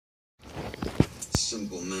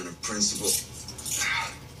simple men of principle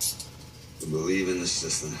who believe in the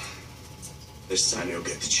system. This time you'll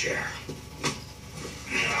get the chair.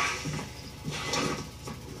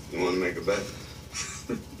 You want to make a bet?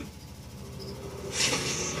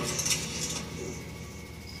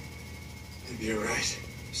 Maybe you're right.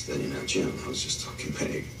 Steady now, Jim. I was just talking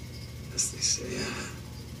peg. As they say,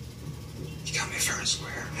 you got me fair and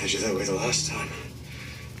square. I had you that way the last time.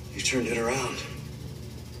 You turned it around.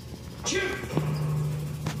 Jim!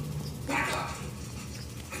 Back up!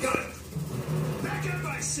 I got it! Back up,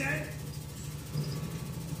 I said!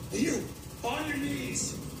 You! On your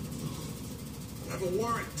knees! I have a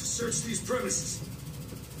warrant to search these premises.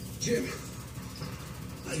 Jim,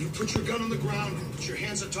 now you put your gun on the ground and put your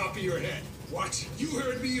hands on top of your head. What? You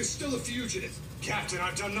heard me, you're still a fugitive. Captain,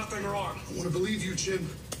 I've done nothing wrong. I want to believe you, Jim.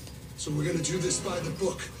 So we're gonna do this by the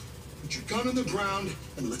book. Put your gun on the ground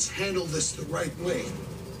and let's handle this the right way.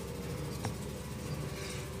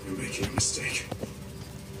 You're making a mistake.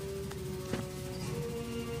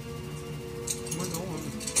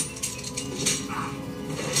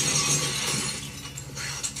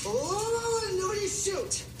 Oh, nobody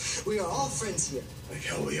shoot! We are all friends here. Like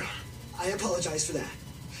hell we are. I apologize for that.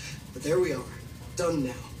 But there we are. Done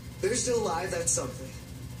now. They're still alive, that's something.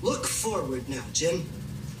 Look forward now, Jim.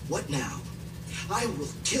 What now? I will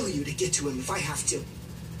kill you to get to him if I have to.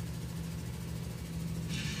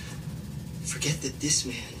 Forget that this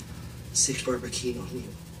man sicked Barbara Keene on you.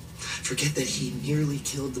 Forget that he nearly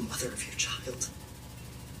killed the mother of your child.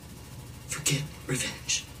 Forget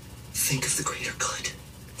revenge. Think of the greater good.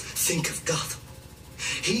 Think of Gotham.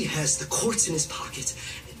 He has the courts in his pocket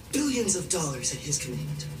and billions of dollars at his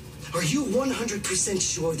command. Are you 100%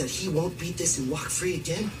 sure that he won't beat this and walk free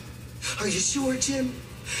again? Are you sure, Jim?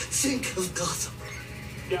 Think of Gotham.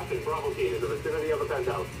 Captain, Bravo Team in the vicinity of the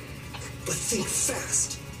penthouse. But think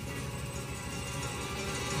fast.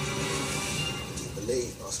 I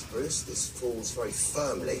believe, Master Bruce, this falls very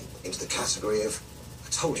firmly into the category of I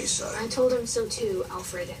told you so. I told him so too,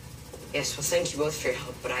 Alfred. Yes, well, thank you both for your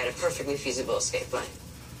help, but I had a perfectly feasible escape plan.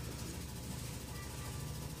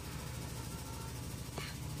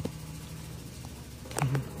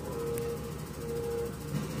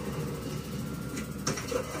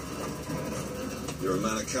 You're a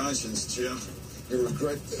man of conscience, Jim. You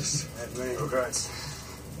regret this. I have many regrets.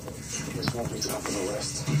 This won't be top of the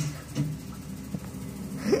list.